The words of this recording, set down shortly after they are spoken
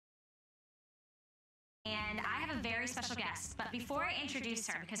And I have a very special guest, but before I introduce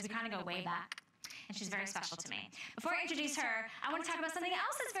her, because we kind of go way back, and she's very special to me. Before I introduce her, I want to talk about something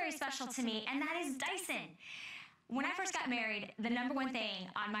else that's very special to me, and that is Dyson. When I first got married, the #1 thing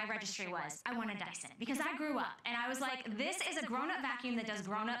on my registry was, I want a Dyson. Because I grew up, and I was like, this is a grown-up vacuum that does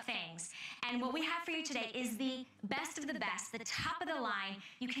grown-up things. And what we have for you today is the best of the best, the top of the line.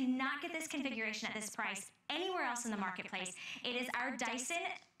 You cannot get this configuration at this price anywhere else in the marketplace. It is our Dyson,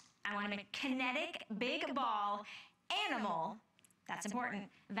 I want to make Cinetic Big Ball Animal, that's important,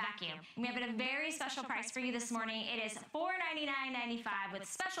 vacuum. And we have it at a very special price for you this morning. It is $499.95 with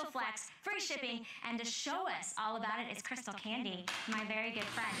special flex, free shipping, and to show us all about it is Crystal Candy, my very good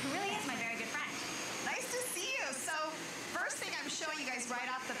friend, who really is my very good friend. Nice to see you. So first thing I'm showing you guys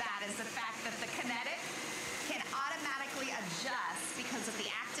right off the bat is the fact that the Cinetic can automatically adjust because of the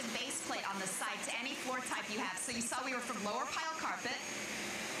active base plate on the side to any floor type you have. So you saw we were from lower pile carpet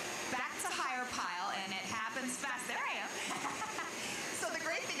back to higher pile, and it happens fast. There I am. So the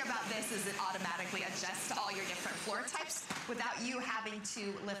great thing about this is it automatically adjusts to all your different floor types without you having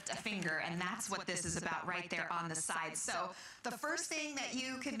to lift a finger, and that's what this is about right there on the side. So the first thing that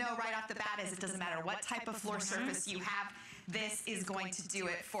you can know right off the bat is it doesn't matter what type of floor surface you have, this is going to do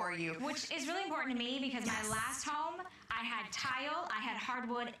it for you. Which is really important to me because my last home, I had tile, I had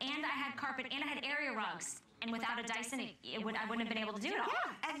hardwood, and I had carpet, and I had area rugs. And without a Dyson, I wouldn't have been able to do it all.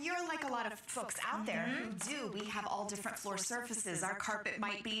 Yeah, and you're like a lot of folks out there who do. We have all different floor surfaces. Our carpet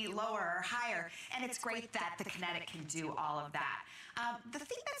might be lower or higher, and it's great that the Cinetic can do all of that. The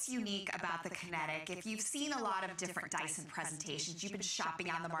thing that's unique about the Cinetic, if you've seen a lot of different Dyson presentations, you've been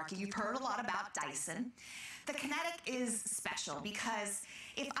shopping on the market, you've heard a lot about Dyson. The Cinetic is special because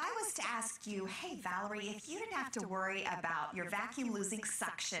if I was to ask you, hey Valerie, if you didn't have to worry about your vacuum losing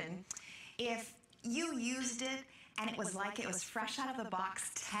suction, if you used it and it was like it was fresh out of the box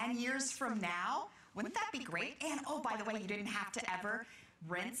 10 years from now, wouldn't that be great? And oh, by the way, you didn't have to ever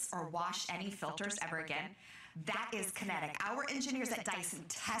rinse or wash any filters ever again. That is Cinetic. Our engineers at Dyson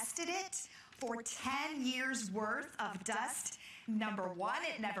tested it for 10 years worth of dust. Number one,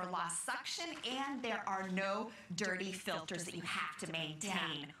 it never lost suction, and there are no dirty filters that you have to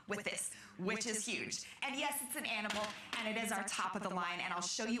maintain with this, which is huge. And yes, it's an animal, and it is our top of the line, and I'll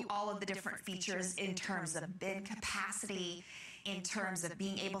show you all of the different features in terms of bin capacity, in terms of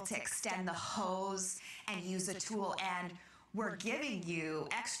being able to extend the hose and use a tool, and we're giving you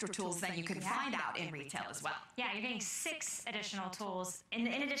extra tools that you can find out in retail as well. Yeah, you're getting 6 additional tools in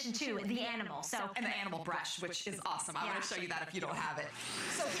addition to the animal. And the animal brush, which is awesome. I'm going to show you that if you don't have it.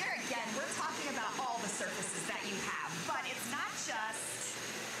 So here again, we're talking about all the surfaces that you have, but it's not just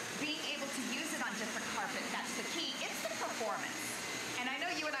being able to use it on different carpet. That's the key. It's the performance. And I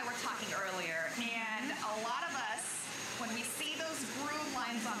know you and I were talking earlier, and a lot of us, when we see those groove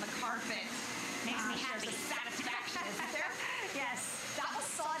lines on the carpet, makes me happy. There's a satisfaction, isn't there? Yes. That was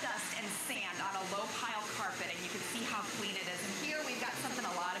sawdust and sand on a low pile carpet, and you can see how clean it is. And here we've got something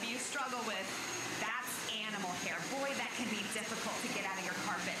a lot of you struggle with. That's animal hair. Boy, that can be difficult to get out of your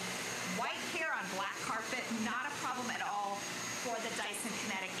carpet. White hair on black carpet, not a problem at all for the Dyson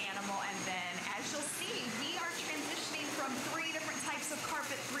Cinetic Animal. And then, as you'll see, we are transitioning from 3 different types of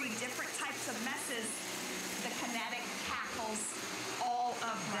carpet, 3 different types of messes. The Cinetic tackles all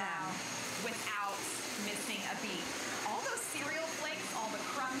of them without missing a beat. All those cereal flakes, all the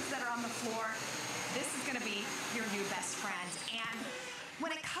crumbs that are on the floor, this is going to be your new best friend. And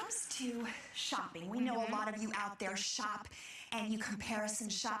when it comes to shopping, we know a lot of you out there shop and you comparison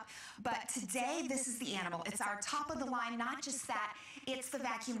shop, but today this is the animal. It's our top of the line. Not just that, it's the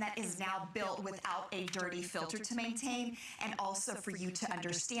vacuum that is now built without a dirty filter to maintain, and also for you to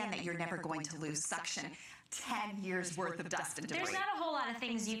understand that you're never going to lose suction. 10 years worth of dust and debris. There's not a whole lot of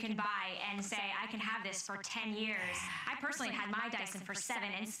things you can buy and say, I can have this for 10 years. I personally had my Dyson for 7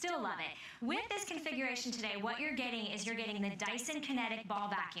 and still love it. With this configuration today, what you're getting is you're getting the Dyson Cinetic Ball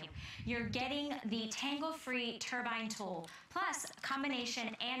Vacuum. You're getting the tangle-free turbine tool, plus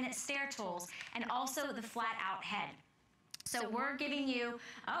combination and stair tools, and also the flat-out head. So we're giving you,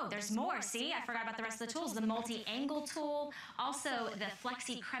 oh, there's more. See, I forgot about the rest of the tools. The multi-angle tool, also the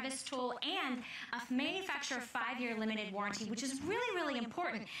Flexi Crevice tool, and a manufacturer 5-year limited warranty, which is really, really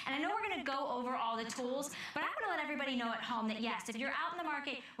important. And I know we're going to go over all the tools, but I want to let everybody know at home that, yes, if you're out in the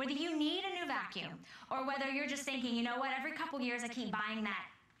market, whether you need a new vacuum or whether you're just thinking, you know what, every couple years I keep buying that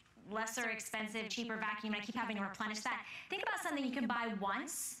lesser expensive, cheaper vacuum, and I keep having to replenish that. Think about something you can buy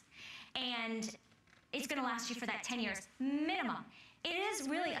once, and it's going to last you for that 10 years minimum. It is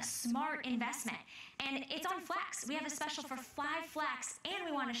really a smart investment, and it's on Flex. We have a special for 5 Flex, and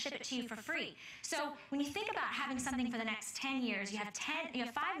we want to ship it to you for free. So when you think about having something for the next 10 years, you have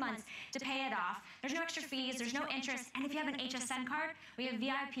 5 months to pay it off. There's no extra fees, there's no interest, and if you have an HSN card, we have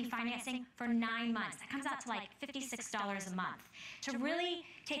VIP financing for 9 months. That comes out to like $56 a month to really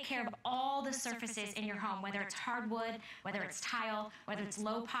take care of all the surfaces in your home, whether it's hardwood, whether it's tile, whether it's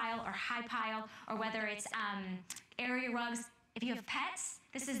low pile or high pile, or whether it's area rugs. If you have pets,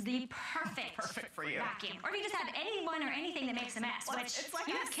 this is the perfect for you. vacuum. Or if you just have anyone or anything that makes a mess, Well, which it's like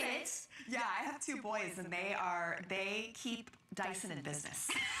you I have say, kids. Yeah, I have 2 boys, and they keep Dyson in business.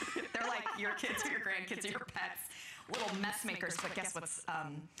 They're like your kids or your grandkids or your pets, little mess makers. But guess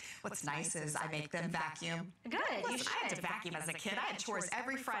what's nice is I make them vacuum. Good, you Listen, I had to should. vacuum as a kid. I had chores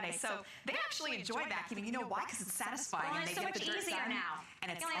every Friday, so they actually enjoy vacuuming. You know why? Because it's satisfying. Well, and it's they so get much the dirt easier done, now.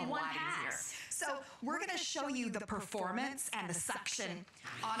 and it's You only a have one lot easier. pass. So we're going to show you the performance and the suction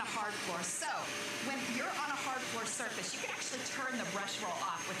on a hard floor. So when you're on a hard floor surface, you can actually turn the brush roll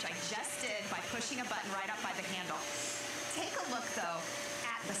off, which I just did by pushing a button right up by the handle. Take a look, though,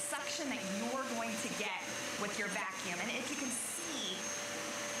 at the suction that you're going to get with your vacuum. And if you can see,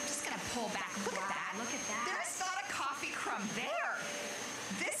 I'm just going to pull back. Look at that. Look at that. There's not a coffee crumb there.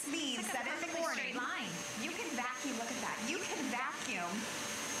 This means It's like a that in the perfectly morning, straight line. you can vacuum. Look at that. You can vacuum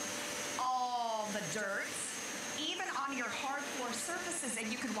all the dirt, even on your hard floor surfaces, and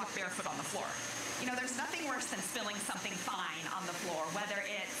you can walk barefoot on the floor. You know, there's nothing worse than spilling something fine on the floor, whether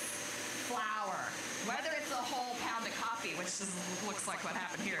it's flour, whether it's a whole pound of coffee, which looks like what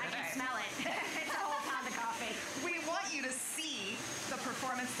happened here I today. can smell it. It's a whole pound of coffee. We want you to see the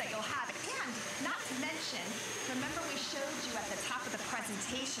performance that you'll have. And not to mention, remember we showed you at the top of the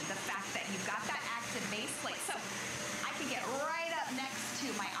presentation the fact that you've got that active base plate. So I can get right up next to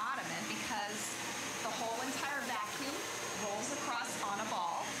my ottoman because the whole entire vacuum rolls across on a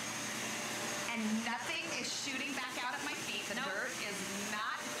ball and nothing is shooting back out at my feet. The dirt is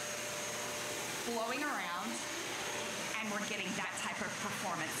not blowing around, and we're getting that type of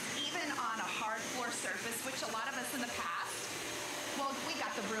performance. Even on a hard floor surface, which a lot of us in the past, well, we got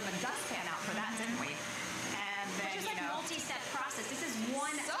the broom and dustpan out for that, didn't we? And then, Which is like a multi-step process. This is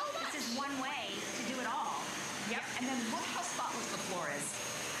one way to do it all. Yep, and then look how spotless the floor is.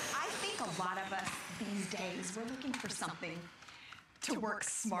 I think a lot of us these days, we're looking for something to work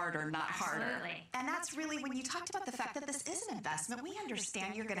smarter, not harder. Absolutely. And that's really when you talked about the fact that this is an investment. We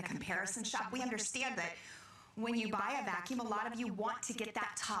understand you're going to comparison shop. We understand that when you buy a vacuum, a lot of you want to get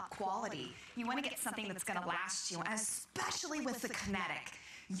that top quality. You want to get something that's going to last you, and especially with the Cinetic.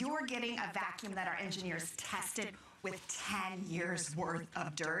 You're getting a vacuum that our engineers tested with 10 years worth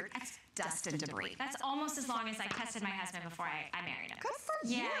of dirt, dust, and debris. That's almost as long as I tested my husband before I married him. Good for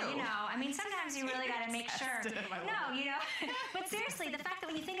you. Yeah, you know, I mean, sometimes you really got to make sure. Tested him, I love No, you know, but seriously, the fact that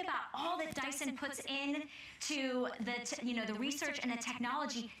when you think about all that Dyson puts in to the research and the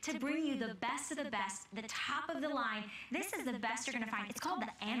technology to bring you the best of the best, the top of the line, this is the best you're going to find. It's called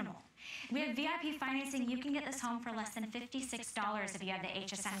the Animal. We have VIP financing. You can get this home for less than $56 if you have the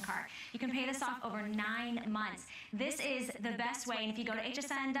HSN card. You can pay this off over 9 months. This is the best way, and if you go to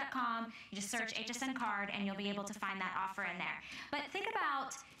hsn.com, you just search HSN card, and you'll be able to find that offer in there. But think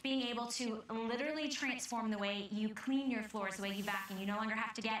about being able to literally transform the way you clean your floors, the way you vacuum. You no longer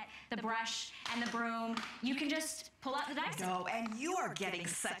have to get the brush and the broom. You can just pull out the Dyson. No, and you are getting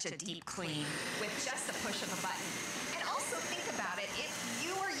such a deep clean with just a push of a button. And also think about it, if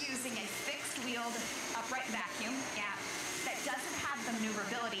you are using a fixed-wheeled upright vacuum that doesn't have the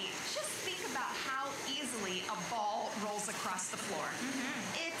maneuverability, just think about how easily a ball rolls across the floor.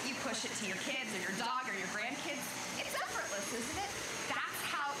 If you push it to your kids or your dog or your grandkids, it's effortless, isn't it? That's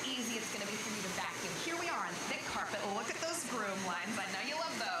how easy it's going to be for you to vacuum. Here we are on thick carpet. Look at those broom lines. I know you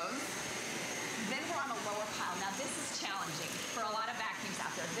love those. Then we're on a lower pile. Now this is challenging for a lot of vacuums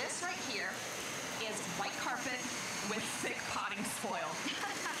out there. This right here is white carpet with thick potting soil.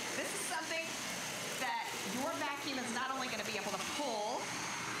 This is something that your vacuum is not only going to be able to pull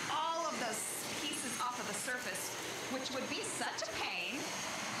all of those pieces off of the surface, which would be such a pain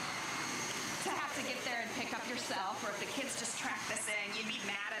to have to get there and pick up yourself, or if the kids just track this in, you'd be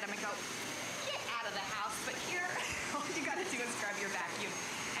mad at them and go, get out of the house. But here, all you got to do is grab your vacuum,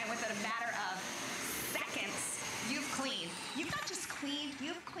 and within a matter of seconds, you've cleaned. You've not just cleaned,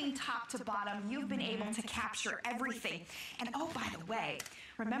 you've cleaned top to bottom. You've been able to capture everything. And oh, by the way,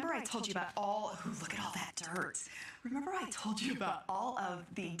 Remember I told you about all, ooh, look at all that dirt. Remember I told you about all of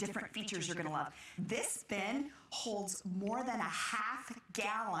the different features you're gonna love. This bin holds more than a half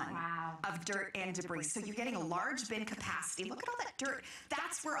gallon of dirt and debris. So you're getting a large bin capacity. Look at all that dirt.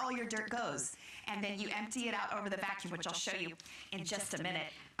 That's where all your dirt goes. And then you empty it out over the vacuum, which I'll show you in just a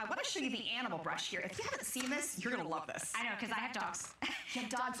minute. I wanna show you the animal brush here. If you haven't seen this, you're gonna love this. I know, because I have dogs. You have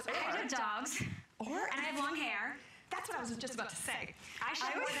dogs, I have dogs. and I have long hair. That's what I was just about to say. I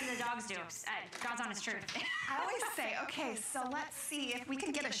should more than the dogs do. God's honest truth. I always say, okay, so let's see if we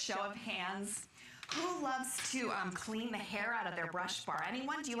can get a show of hands. Who loves to clean the hair out of their brush bar?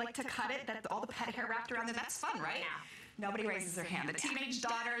 Anyone? Do you like to cut it? That all the pet hair wrapped around there? That's fun, right? Yeah. Nobody raises their hand. The teenage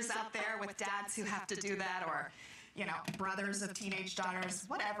daughters out there with dads who have to do that, or brothers of teenage daughters,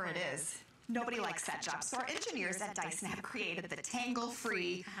 whatever it is. Nobody likes that job. So our engineers at Dyson have created the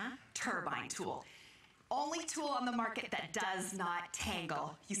tangle-free turbine tool. Only tool on the market that does not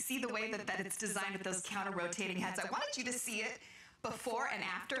tangle. You see the way that it's designed with those counter-rotating heads. I wanted you to see it before and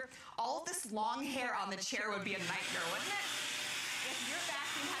after. All of this long hair on the chair would be a nightmare, wouldn't it? If your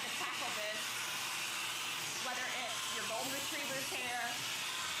vacuum had to tackle this, whether it's your golden retriever's hair,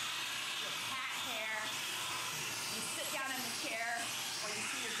 your cat hair, you sit down in the chair, or you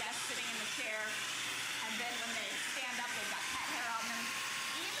see your guest sitting in the chair, and then when they stand up, they've got pet hair on them.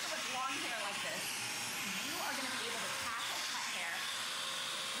 Even with long hair like this, you are going to be able to tackle pet hair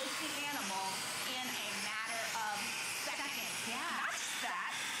with the animal in a matter of seconds. Yeah. Not just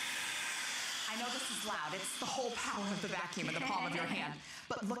that. I know this is loud. It's the whole power of the vacuum in the palm of your hand.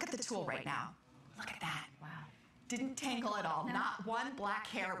 But look at the tool right now. Look at that. Wow. Didn't tangle at all. Not one black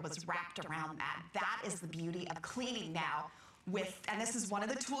hair was wrapped around that. That is the beauty of cleaning now. And this is one of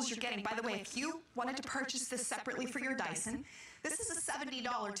the tools you're getting. By the way, if you wanted to purchase this separately for your Dyson, this is a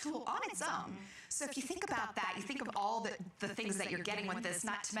 $70 tool on its own. So if you think about that, you think of all the things that you're getting with this,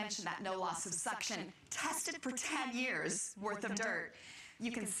 not to mention that no loss of suction, tested for 10 years worth of dirt.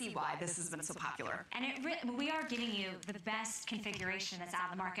 You can see why this has been so popular. And we are giving you the best configuration that's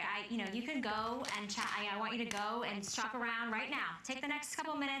out in the market. You can go and chat. I want you to go and shop around right now. Take the next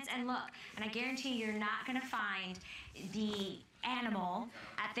couple minutes and look. And I guarantee you're not going to find the animal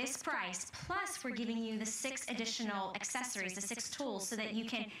at this price. Plus, we're giving you the 6 additional accessories, the 6 tools, so that you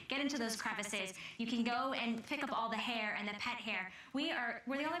can get into those crevices. You can go and pick up all the hair and the pet hair. We're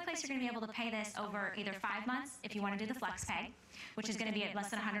the only place you're going to be able to pay this over either 5 months if you want to do the flex pay, which is going to be at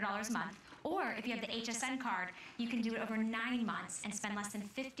less than $100 a month. Or if you have the HSN card, you can do it over 9 months and spend less than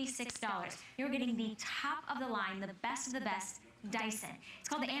 $56. You're getting the top of the line, the best of the best Dyson. It's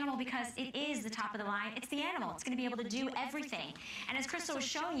called the Animal because it is the top of the line. It's the animal. It's going to be able to do everything. And as Crystal was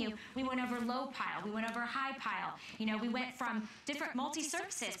showing you, we went over low pile. We went over high pile. We went from different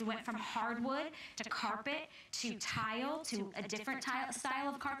multi-surfaces. We went from hardwood to carpet to tile to a different style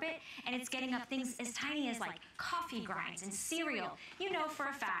of carpet. And it's getting up things as tiny as like coffee grinds and cereal. You know for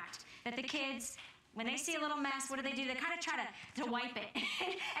a fact that the kids, when they see a little mess, what do? They kind of try to wipe it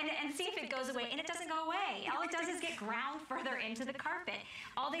and see if it goes away, and it doesn't go away. All it does is get ground further into the carpet.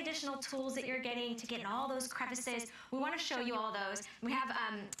 All the additional tools that you're getting to get in all those crevices, we want to show you all those. We have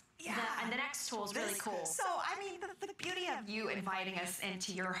the next tool is really cool. So, the beauty of you inviting us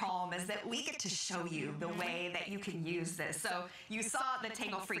into your home is that we get to show you the way that you can use this. So, you saw the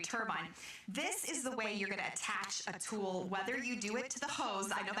tangle-free turbine. This is the way you're going to attach a tool, whether you do it to the hose.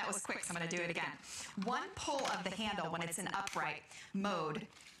 I know that was quick, so I'm going to do it again. One pull of the handle when it's in upright mode,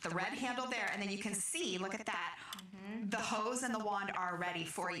 the red handle there, and then you can see, look at that, the hose and the wand are ready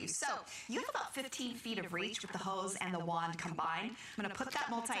for you. So you have about 15 feet of reach with the hose and the wand combined. I'm going to put that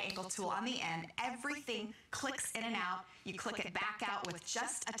multi-angle tool on the end. Everything clicks in and out. You click it back out with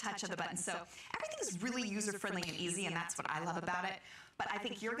just a touch of the button. So everything is really user-friendly and easy, and that's what I love about it. But I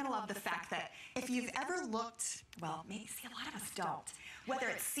think you're going to love the fact that if you've ever looked, well, maybe see, a lot of us don't, whether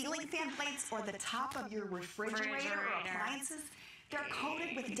it's ceiling fan plates or the top of your refrigerator or appliances, they're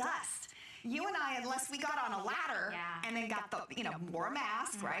coated with dust. You and I, unless we got on a ladder and then got the, wore a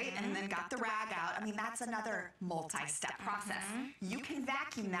mask, right? And then got the rag out. That's another multi-step process. You can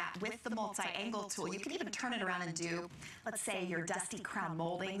vacuum that with the multi-angle tool. You can even turn it around and do, let's say, your dusty crown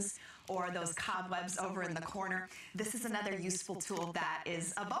moldings or those cobwebs over in the corner. This is another useful tool that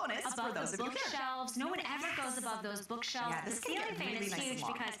is a bonus for those of you here. Bookshelves. No one ever goes above those bookshelves. Yeah, the ceiling fan is huge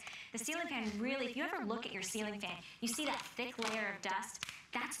because the ceiling fan really, if you ever look at your ceiling fan, you see that thick layer of dust.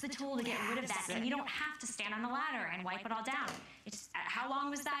 That's the tool to get rid of that, and you don't have to stand on a ladder and wipe it all down. It's how long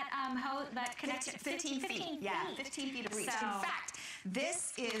was that hose that connected? 15 feet. Yeah, 15 feet of reach. So, in fact,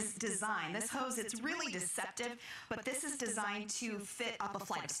 This is designed, this hose, it's really deceptive, but this is designed to fit up a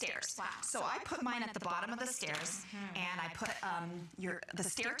flight of stairs. Wow. So I put mine at the bottom of the stairs, and I put the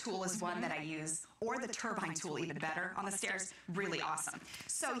stair tool is one that I use, or the turbine tool, even better, on the stairs. Really awesome.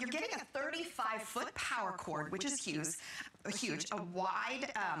 So you're getting a 35-foot power cord, which is huge, a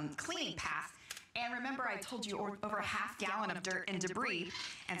wide cleaning path. And remember, I told you over a half gallon of dirt and debris.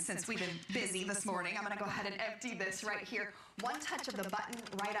 And since we've been busy this morning, I'm going to go ahead and empty this right here. One touch of the button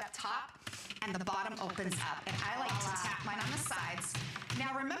right up top, and the bottom opens up. And I like to tap mine on the sides.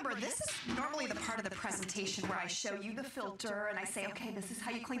 Now remember, this is normally the part of the presentation where I show you the filter and I say, okay, this is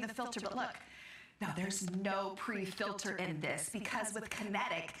how you clean the filter. But look, now there's no pre-filter in this, because with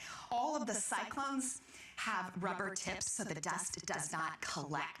Cinetic, all of the cyclones have rubber tips so the dust does not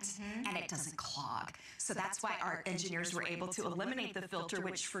collect and it doesn't clog. So that's why our engineers were able to eliminate the filter,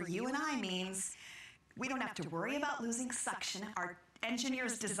 which for you and I means we don't have to worry about losing suction. Our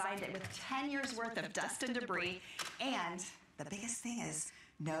engineers designed it with 10 years worth of dust and debris, and the biggest thing is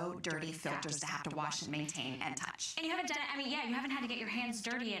no dirty filters to have to wash and maintain and touch. And you haven't done it, I mean, yeah, you haven't had to get your hands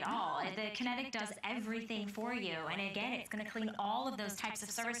dirty at all. The Cinetic does everything for you. And again, it's going to clean all of those types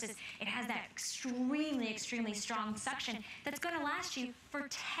of surfaces. It has that extremely, extremely strong suction that's going to last you for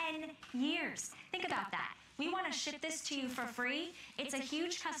 10 years. Think about that. We want to ship this to you for free. It's a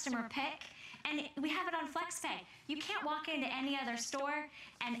huge customer pick. And we have it on FlexPay. You can't walk into any other store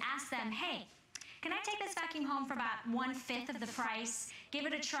and ask them, hey, can I take this vacuum home for about 1/5 of the price, give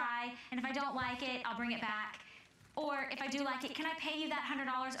it a try, and if I don't like it, I'll bring it back? Or if I do like it, can I pay you that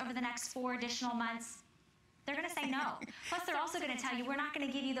 $100 over the next 4 additional months? They're going to say no. Plus, they're also going to tell you, we're not going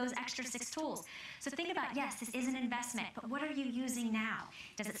to give you those extra 6 tools. So think about, yes, this is an investment, but what are you using now?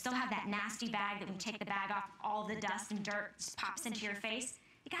 Does it still have that nasty bag that when you take the bag off, all the dust and dirt just pops into your face?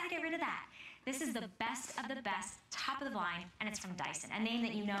 You got to get rid of that. This is the best of the best, top of the line, and it's from Dyson, a name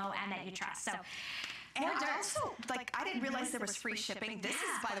that you know and that you trust. So, and I also, I didn't realize there was free shipping. This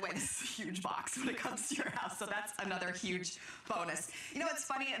is, by the way, this is a huge box when it comes to your house, so that's another huge bonus. You know, it's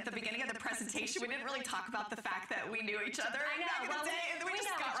funny, at the beginning of the presentation, we didn't really talk about the fact that we knew each other back in the day, and we just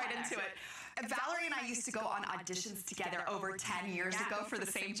got right into it. Valerie and I used to go on auditions together over 10 years ago for the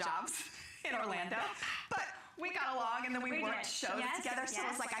same jobs in Orlando, but we got along, and then we worked shows together. So it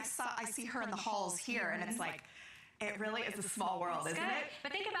was like I see her in the halls here, and it's like, it really is a small world, isn't it?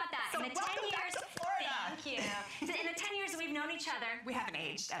 But think about that. So in the 10 welcome years, back to Florida. Thank you. So in the 10 years that we've known each other, We haven't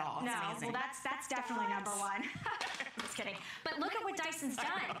aged at all. It's no, amazing. well, that's definitely number one. Just kidding. But look at what Dyson's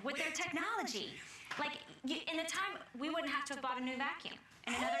done with their technology. In the time, we wouldn't have to have bought a new vacuum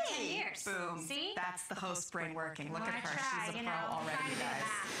in another 10 years. Boom. See? That's the host brain working. Look Well, at her. I try, She's a you pro know, already, try to do guys.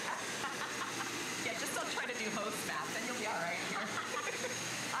 math. Yeah, just don't try to do host math, then you'll be all right here.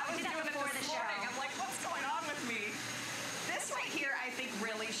 I was did that doing it before this the morning. show. I'm like, what's going on with me? This right here, I think,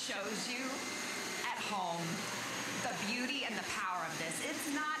 really shows you at home the beauty and the power of this. It's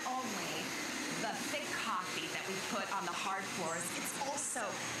not only the thick coffee that we put on the hard floors, it's also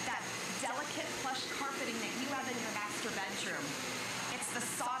that delicate plush carpeting that you have in your master bedroom. It's the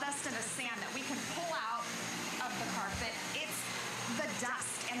sawdust and the sand that we can pull out of the carpet. It's the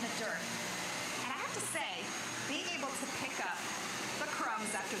dust and the dirt. And I have to say, being able to pick up the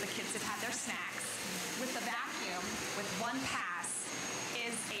crumbs after the kids have had their snacks with the vacuum, with one pass,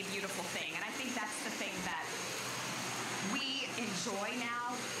 is a beautiful thing. And I think that's the thing that we enjoy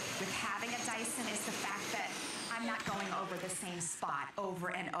now with having a Dyson, is the fact that I'm not going over the same spot over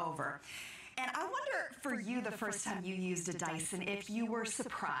and over. And I wonder, for you, the first time you used a Dyson, if you were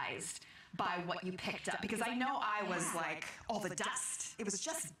surprised by what you picked up. Because I know I was like, oh, the dust. It was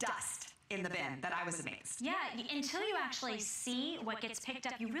just dust in the bin that I was amazed. Yeah, until you actually see what gets picked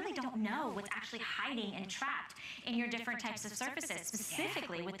up, you really don't know what's actually hiding and trapped in your different types of surfaces,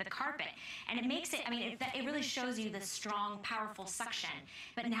 specifically with the carpet. And it makes it, I mean, it really shows you the strong, powerful suction.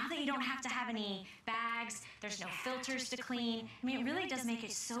 But now that you don't have to have any bags, there's no filters to clean, I mean, it really does make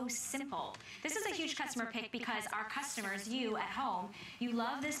it so simple. This is a huge customer pick because our customers, you at home, you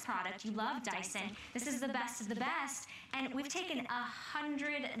love this product, you love Dyson. This is the best of the best. And we've taken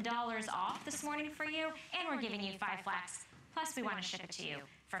 $100 off this morning for you, and we're giving you 5 flax. Plus, we want to ship it to you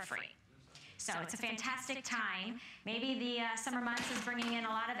for free. So it's a fantastic time. Maybe the summer months is bringing in a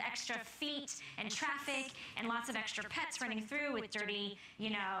lot of extra feet and traffic and lots of extra pets running through with dirty,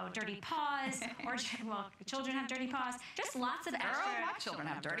 dirty paws. Or, well, children have dirty paws. Just lots of extra. Girl, my children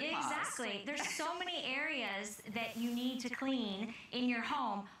have dirty paws. Exactly. There's so many areas that you need to clean in your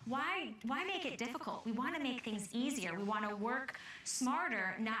home. Why make it difficult? We want to make things easier. We want to work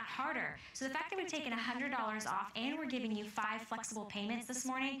smarter, not harder. So the fact that we've taken $100 off and we're giving you 5 flexible payments this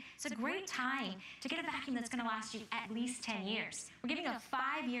morning, it's a great time to get a vacuum that's going to last you at least 10 years. We're giving a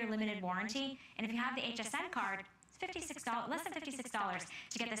 5-year limited warranty, and if you have the HSN card, it's $56, less than $56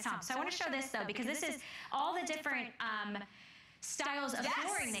 to get this home. So I want to show this though, because this is all the different styles of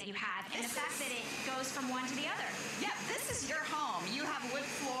flooring that you have, and the fact that it goes from one to the other. Yep, this is your home. You have wood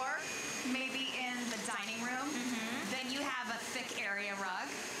floor, maybe in the dining room. Then you have a thick area rug.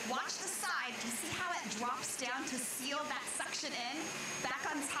 Watch the side. Do you see how it drops down to seal that suction in? Back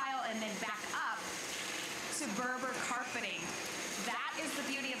on tile and then back up to Berber carpeting. That is the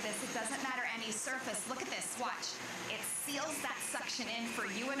beauty of this. It doesn't matter any surface. Look at this, watch. It seals that suction in for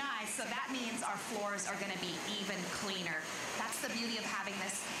you and I, so that means our floors are gonna be even cleaner. That's the beauty of having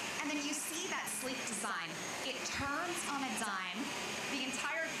this. And then you see that sleek design. It turns on a dime. The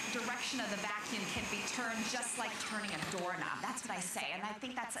entire direction of the vacuum can be turned just like turning a doorknob. That's what I say, and I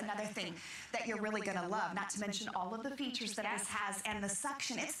think that's another thing that you're really gonna love, not to mention all of the features that this has and the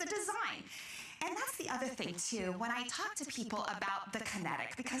suction. It's the design. And that's the other thing too, when I talk to people about the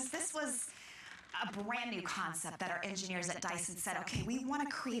Cinetic, because this was a brand new concept that our engineers at Dyson said, okay, we want to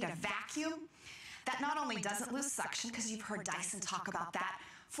create a vacuum that not only doesn't lose suction, because you've heard Dyson talk about that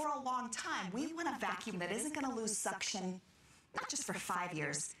for a long time. We want a vacuum that isn't going to lose suction, not just for 5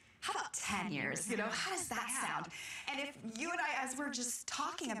 years. How about 10 years? You know, how does that sound? And if you and I, as we're just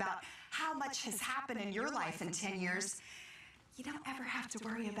talking about how much has happened in your life in 10 years, you don't ever have to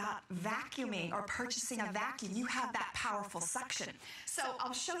worry about vacuuming or purchasing a vacuum. You have that powerful suction. So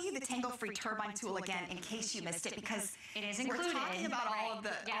I'll show you the tangle-free turbine tool again in case you missed it, because it is included. We're talking about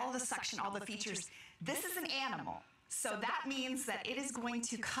all of the suction, all the features. This is an animal. So that means that it is going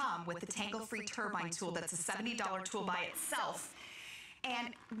to come with the tangle-free turbine tool. That's a $70 tool by itself.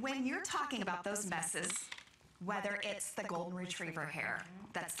 And when you're talking about those messes, whether it's the golden retriever hair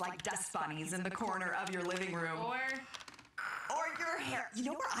that's like dust bunnies in the corner of your living room, or your hair. You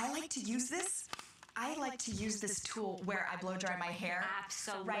know where I like to use this? I like to use this tool where I blow dry my hair.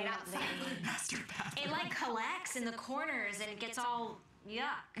 Absolutely. Right outside my master bathroom. It like collects in the corners and it gets all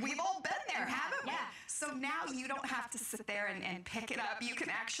yuck. We've all been there, haven't we? Yeah. So now you don't have to sit there and pick it up. You can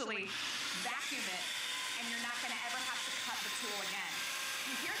actually vacuum it, and you're not going to ever have to cut the tool again.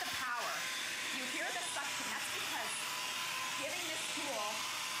 You hear the power. You hear the suction. That's because giving this tool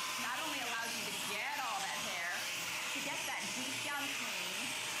not only allows you to get all that hair, to get that deep down clean,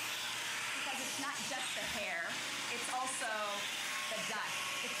 because it's not just the hair, it's also the dust,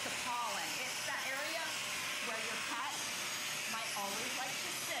 it's the pollen, it's that area where your pet might always like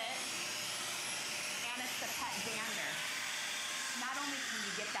to sit, and it's the pet dander. Not only can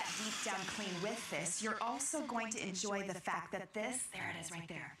you get that deep down clean with this, you're also going to enjoy the fact that this, there it is right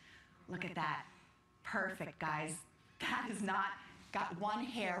there. Look at that. Perfect, guys. That is not got one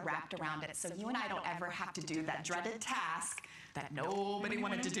hair wrapped around it, so you and I don't ever have to do that dreaded task that nobody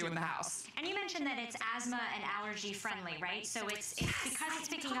wanted to do in the house. And you mentioned that it's asthma and allergy friendly, right? So it's because it's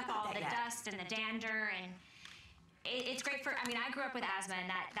picking up all the dust and the dander, and it's great for, I mean, I grew up with asthma, and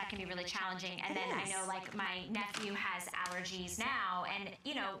that can be really challenging. And then I know, like, my nephew has allergies now, and,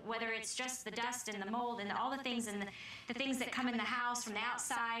 you know, whether it's just the dust and the mold and all the things and the things that come in the house from the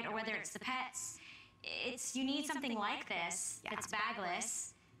outside, or whether it's the pets, you need something like this that's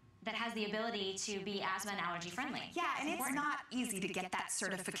bagless, that has the ability to be asthma and allergy friendly. Yeah, and it's not easy to get that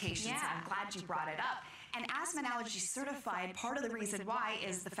certification, so I'm glad you brought it up. And asthma and allergy certified, part of the reason why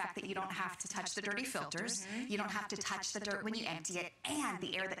is the fact that you don't have to touch the dirty filters, you don't have to touch the dirt when you empty it, and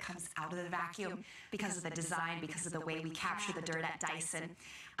the air that comes out of the vacuum, because of the design, because of the way we capture the dirt at Dyson,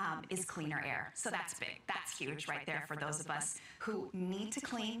 is cleaner air. So that's big. That's huge right there for those of us who need to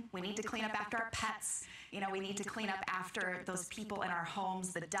clean. We need to clean up after our pets. You know, we need to clean up after those people in our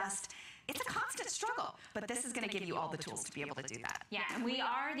homes, the dust. It's a constant struggle, but this is going to give you all the tools to be able to do that. Yeah, and we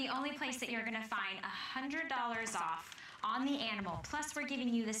are the only place that you're going to find $100 off on the animal. Plus, we're giving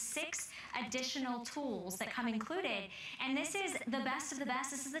you the 6 additional tools that come included. And this is the best of the best.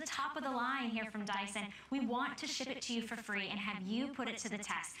 This is the top of the line here from Dyson. We want to ship it to you for free and have you put it to the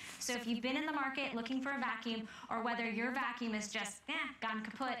test. So if you've been in the market looking for a vacuum, or whether your vacuum is just gone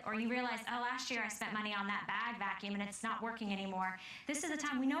kaput, or you realize, oh, last year I spent money on that bag vacuum and it's not working anymore, this is the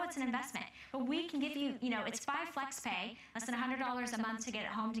time. We know it's an investment, but we can give you, it's 5 flex pay, less than $100 a month to get it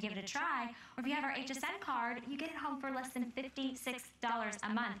home, to give it a try. Or if you have our HSN card, you get it home for less than $56 a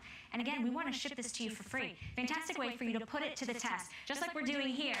month. And again, we want to ship this to you for free. Fantastic way for you to put it to the test, just like we're doing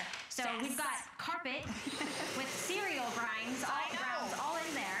here. So we've got carpet with cereal grounds all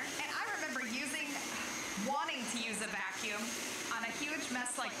in there. And I remember wanting to use a vacuum on a huge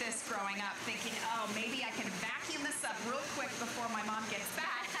mess like this growing up, thinking, oh, maybe I can vacuum this up real quick before my mom gets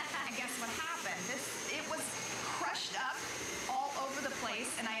back. And guess what happened? It was crushed up all over the place,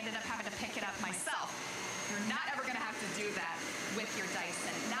 and I ended up having to pick it up myself. You're not ever going do that with your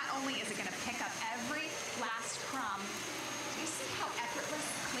Dyson. Not only is it going to pick up every last crumb, do you see how effortless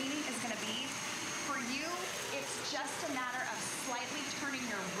cleaning is going to be? For you, it's just a matter of slightly turning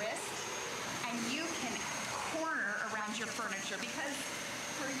your wrist and you can corner around your furniture, because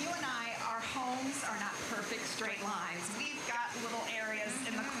for you and I, our homes are not perfect straight lines. We've got little areas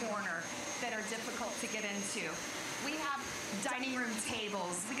in the corner that are difficult to get into. We have dining room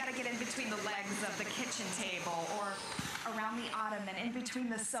tables. We got to get in between the legs of the kitchen table or around the ottoman, in between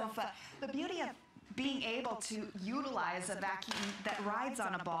the sofa. The beauty of being able to utilize a vacuum that rides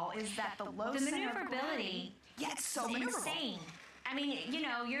on a ball is that the low center of maneuverability. Yeah, it's so It's maneuverable. insane. I mean, you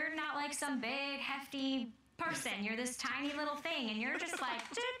know, you're not like some big, hefty person. You're this tiny little thing, and you're just like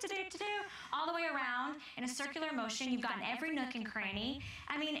all the way around in a circular motion. You've gotten every nook and cranny.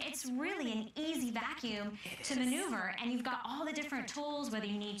 I mean, it's really an easy vacuum to maneuver, and you've got all the different tools, whether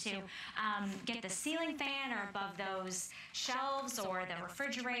you need to get the ceiling fan or above those shelves or the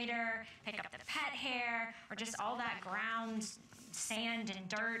refrigerator, pick up the pet hair, or just all that ground sand and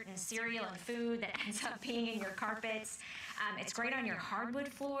dirt and cereal and food that ends up being in your carpets. It's great on your hardwood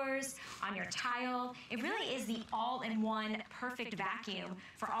floors, on your tile. It really is the all-in-one perfect vacuum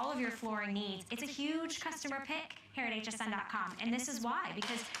for all of your flooring needs. It's a huge customer pick here at hsn.com, and this is why,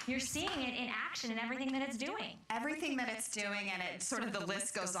 because you're seeing it in action in everything that it's doing. Everything that it's doing, and it sort of the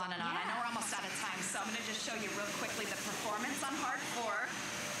list goes on and on. I know we're almost out of time, so I'm going to just show you real quickly the performance on hard floor.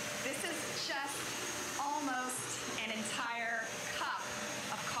 This is just almost an entire cup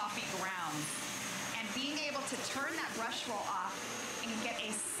of coffee grounds. And being able to turn that brush roll off and get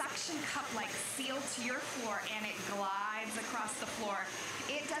a suction cup-like seal to your floor, and it glides across the floor.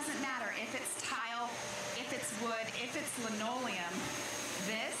 It doesn't matter if it's tile, if it's wood, if it's linoleum.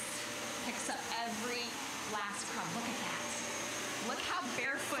 This picks up every last crumb. Look at that. Look how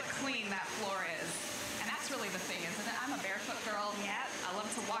barefoot clean that floor is. And that's really the thing, isn't it? I'm a barefoot girl. Yeah. I love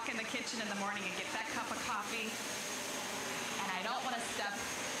to walk in the kitchen in the morning and get that cup of coffee. And I don't want to step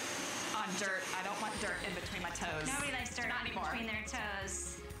on dirt. I don't want dirt in between my toes. Nobody likes dirt Not in anymore. between their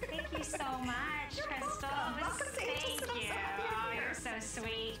toes. Thank you so much, Crystal. Welcome to Thank HSN. I'm so you. happy you're Oh, here. you're so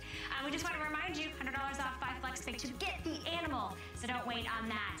sweet. We just want to remind you, $100 off buy FlexPay to get the animal. So don't wait on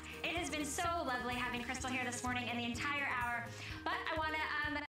that. It has been so lovely having Crystal here this morning and the entire hour. But I want to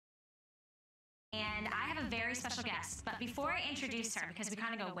and I have a very special guest. But before I introduce her, because we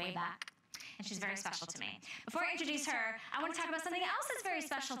kind of go way back, and she's very special to me. Before I introduce her, I want to talk about something else that's very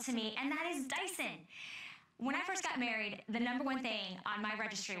special to me, and that is Dyson. When I first got married, the number one thing on my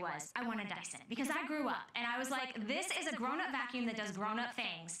registry was, I want a Dyson. Because I grew up, and I was like, this is a grown-up vacuum that does grown-up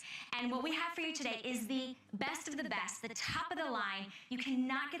things. And what we have for you today is the best of the best, the top of the line. You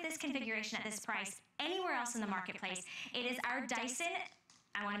cannot get this configuration at this price anywhere else in the marketplace. It is our Dyson,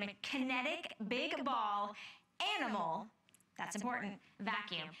 I want to make Kinetic Big Ball Animal. That's important.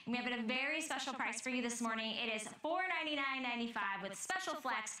 Vacuum. And we have it at a very special price for you this morning. It is $499.95 with special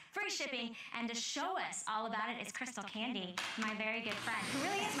flex, free shipping, and to show us all about it is Crystal Candy, my very good friend, who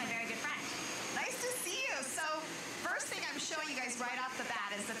really is my very good friend. Nice to see you. So first thing I'm showing you guys right off the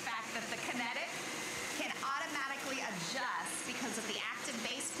bat is the fact that the Kinetic can automatically adjust because of the active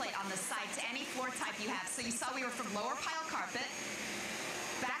base plate on the side to any floor type you have. So you saw we were from lower pile carpet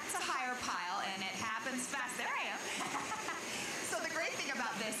back to higher pile, and it happens fast. There I am. So the great thing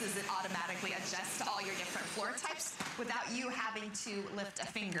about this is it automatically adjusts to all your different floor types without you having to lift a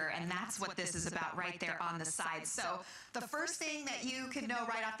finger, and that's what this is about right there on the side. So the first thing that you can know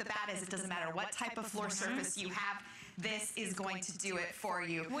right off the bat is it doesn't matter what type of floor surface you have, this is going to do it for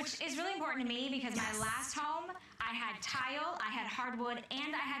you. Which is really important to me because my last home, I had tile, I had hardwood,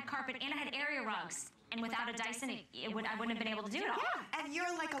 and I had carpet, and I had area rugs. And without a Dyson, I wouldn't have been able to do it all. Yeah, and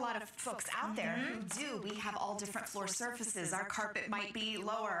you're like a lot of folks out there who do. We have all different floor surfaces. Our carpet might be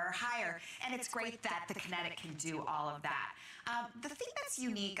lower or higher, and it's great that the Kinetic can do all of that. The thing that's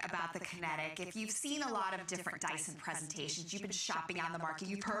unique about the Kinetic, if you've seen a lot of different Dyson presentations, you've been shopping on the market,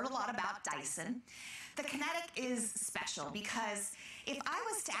 you've heard a lot about Dyson. The Kinetic is special because if I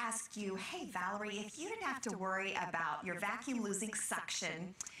was to ask you, hey, Valerie, if you didn't have to worry about your vacuum losing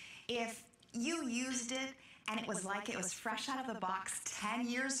suction, if you used it and it was like it was fresh out of the box 10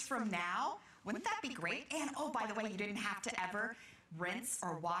 years from now, wouldn't that be great? And oh, by the way, you didn't have to ever rinse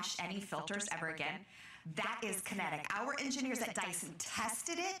or wash any filters ever again. That is Kinetic. Our engineers at Dyson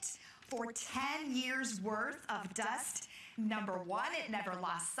tested it for 10 years worth of dust. Number one, it never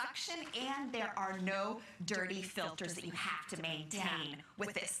lost suction, and there are no dirty filters that you have to maintain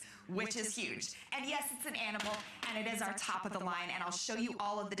with this, which is huge. And yes, it's an animal, and it is our top of the line, and I'll show you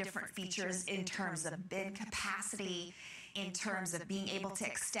all of the different features in terms of bin capacity, in terms of being able to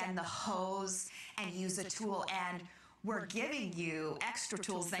extend the hose and use a tool. And we're giving you extra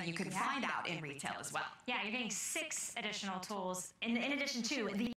tools than you can find out in retail as well. Yeah, you're getting 6 additional tools in addition to the